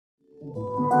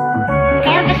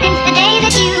Ever since the day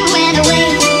that you went away,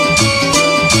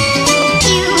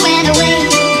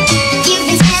 you've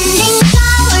been sending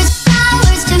flowers,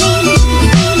 flowers to me,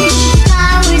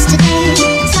 flowers today,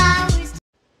 flowers.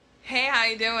 Hey, how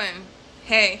you doing?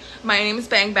 Hey, my name is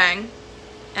Bang Bang,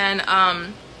 and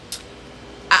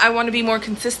I want to be more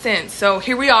consistent, so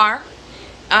here we are.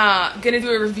 Gonna do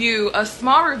a review, a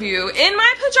small review in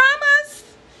my pajamas,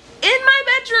 in my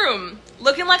bedroom,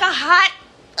 looking like a hot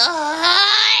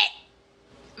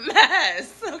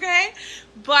mess, okay?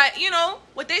 But you know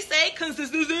what they say,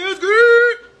 consistency is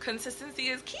good. Consistency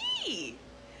is key.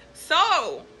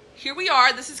 So here we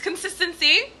are. This is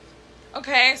consistency.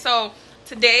 Okay, so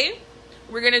today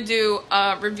we're gonna do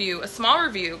a review, a small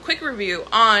review, quick review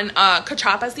on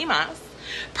Cachapas y Mas.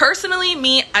 Personally,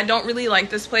 me, I don't really like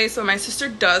this place, but my sister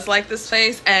does like this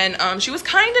place, and she was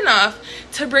kind enough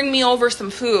to bring me over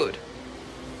some food.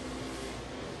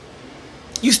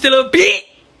 You still a bitch,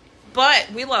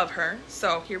 but we love her,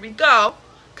 so here we go.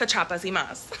 Cachapas y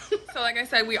Mas. So like I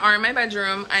said, we are in my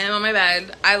bedroom. I am on my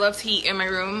bed. I love to eat in my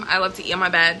room. I love to eat on my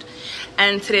bed.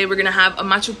 And today we're gonna have a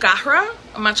machucarra,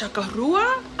 a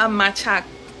machacarrua, a machacahra.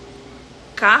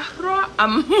 I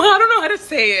don't know how to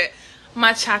say it.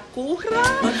 Machacurra,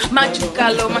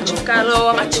 machucalo,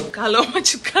 machucalo, machucalo,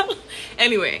 machucalo.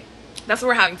 Anyway, that's what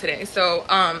we're having today. So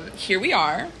here we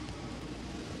are.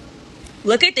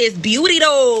 Look at this beauty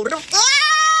though. Oh my god!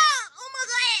 Oh my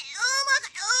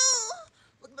god! Oh,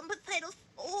 look at the potatoes.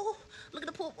 Oh, look at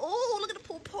the pulled. Oh, look at the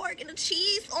pulled pork and the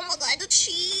cheese. Oh my god, the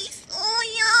cheese. Oh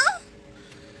yeah.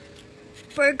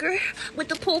 Burger with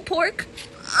the pulled pork.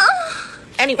 Oh.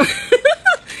 Anyway.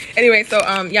 Anyway, so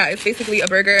yeah, it's basically a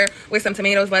burger with some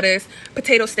tomatoes, lettuce,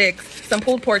 potato sticks, some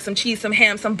pulled pork, some cheese, some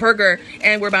ham, some burger,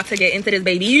 and we're about to get into this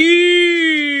baby.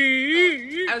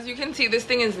 As you can see, this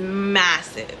thing is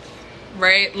massive,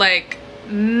 right? Like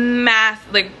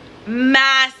massive.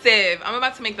 I'm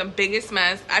about to make the biggest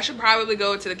mess. I should probably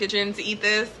go to the kitchen to eat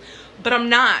this, but I'm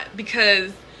not,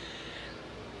 because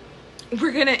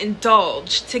we're gonna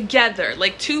indulge together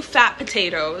like two fat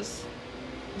potatoes.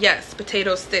 Yes,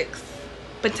 potato sticks.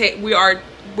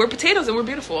 We're potatoes and we're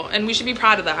beautiful, and we should be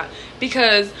proud of that,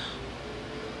 because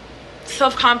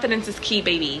self-confidence is key,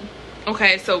 baby.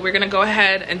 Okay, so we're gonna go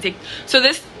ahead and take, so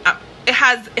this it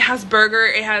has burger,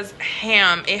 it has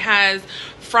ham, it has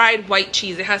fried white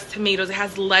cheese, it has tomatoes, it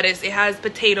has lettuce, it has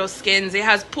potato skins, it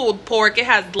has pulled pork, it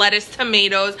has lettuce,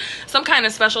 tomatoes, some kind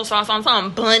of special sauce on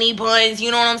some bunny buns, you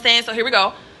know what I'm saying? So here we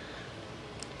go.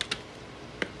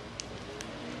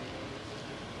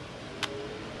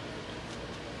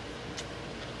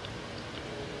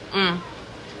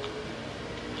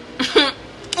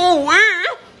 Oh, weird.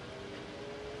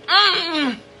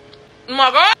 My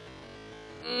god.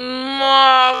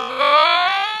 My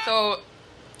god. So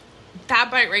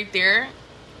that bite right there,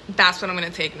 that's what I'm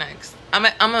gonna take next. I'm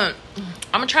gonna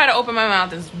try to open my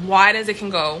mouth as wide as it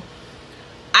can go.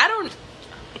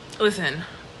 Listen,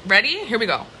 ready? Here we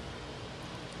go.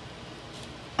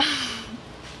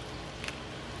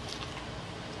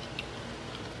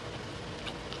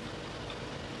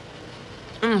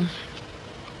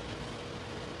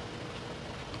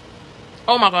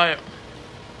 Oh my god.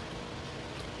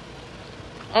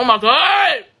 Oh my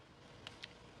god.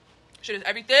 Shit is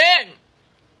everything.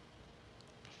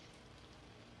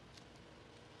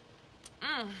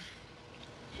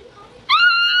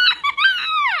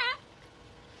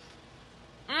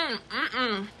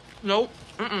 Nope.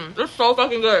 This is so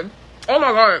fucking good. Oh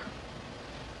my god.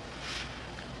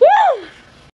 Woo!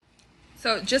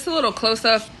 So just a little close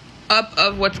up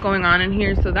of what's going on in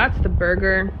here. So that's the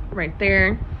burger right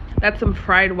there. That's some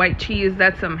fried white cheese.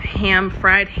 That's some ham,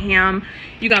 fried ham.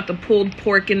 You got the pulled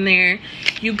pork in there.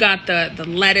 You got the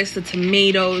lettuce, the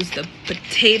tomatoes, the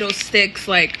potato sticks,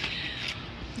 like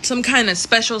some kind of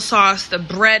special sauce. The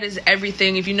bread is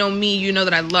everything. If you know me, you know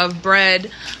that I love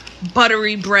bread.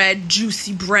 Buttery bread,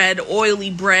 juicy bread, oily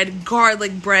bread,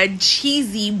 garlic bread,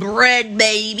 cheesy bread,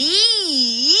 baby.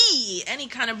 Any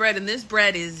kind of bread, and this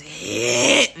bread is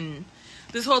hitting.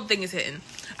 This whole thing is hitting.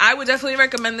 I would definitely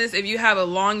recommend this if you have a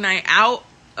long night out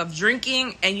of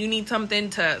drinking and you need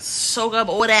something to soak up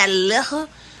all that liquor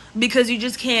because you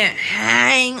just can't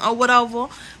hang or whatever.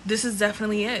 This is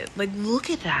definitely it. Like, look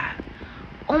at that.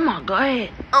 Oh my god.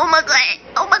 Oh my god.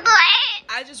 Oh my god.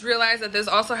 I just realized that this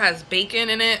also has bacon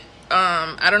in it.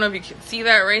 I don't know if you can see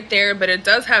that right there, but it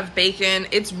does have bacon.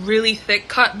 It's really thick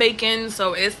cut bacon,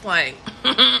 so it's like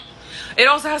it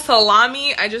also has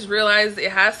salami. I just realized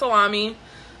it has salami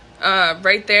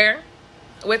right there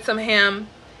with some ham.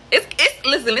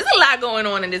 Listen, there's a lot going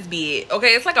on in this bed,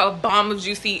 okay? It's like a bomb of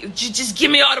juicy, just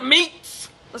give me all the meats.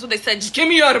 That's what they said, just give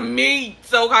me all the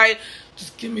meats, okay?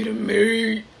 Just give me the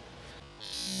meat.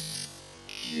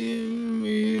 Give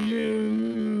me the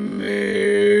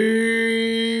meat.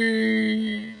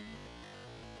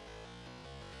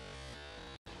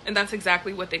 And that's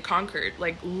exactly what they conquered.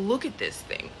 Like, look at this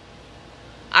thing.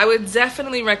 I would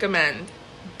definitely recommend.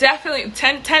 Definitely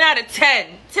 10 out of 10.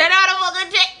 10 out of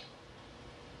fucking 10.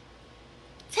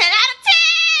 10 out of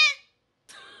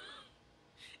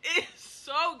 10. It's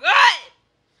so good.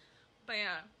 But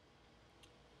yeah.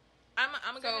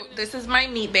 I'm so this is my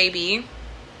meat baby.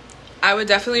 I would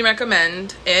definitely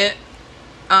recommend it.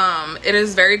 It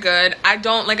is very good. I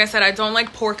don't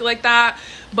like pork like that,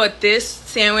 but this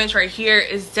sandwich right here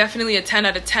is definitely a 10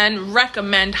 out of 10.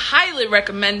 Recommend, highly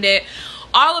recommend it.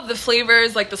 All of the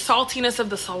flavors, like the saltiness of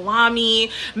the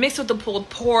salami mixed with the pulled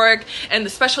pork and the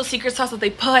special secret sauce that they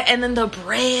put, and then the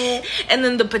bread, and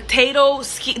then the potato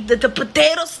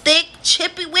stick,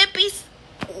 chippy whippies.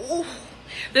 Ooh.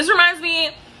 This reminds me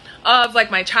of like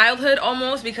my childhood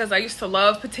almost, because I used to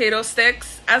love potato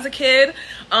sticks as a kid.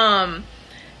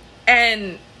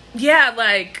 And yeah,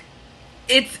 like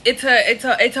it's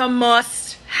a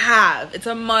must have. It's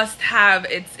a must have.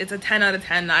 It's a 10 out of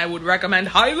 10. I would recommend,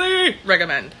 highly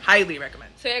recommend.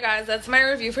 So yeah, guys, that's my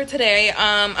review for today.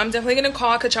 I'm definitely gonna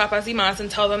call Cachapas y Mas and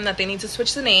tell them that they need to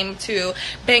switch the name to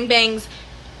Bang Bang's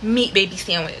Meat Baby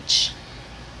Sandwich.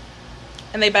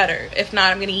 And they better. If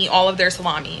not, I'm gonna eat all of their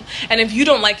salami. And if you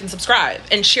don't like and subscribe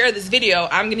and share this video,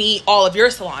 I'm gonna eat all of your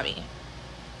salami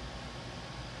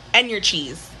and your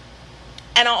cheese.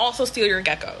 And I'll also steal your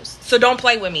geckos. So don't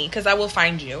play with me, because I will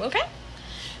find you, okay?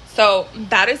 So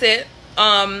that is it.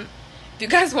 If you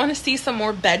guys want to see some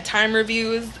more bedtime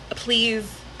reviews,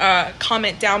 please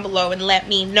comment down below and let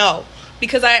me know.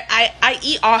 Because I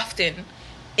eat often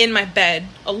in my bed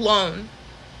alone,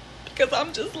 because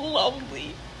I'm just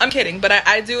lonely. I'm kidding, but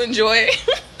I do enjoy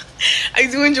I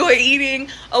do enjoy eating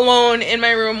alone in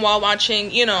my room while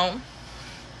watching, you know,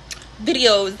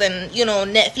 videos and, you know,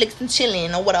 Netflix and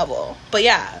chilling or whatever. But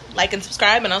yeah, like and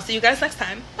subscribe, and I'll see you guys next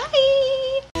time. Bye.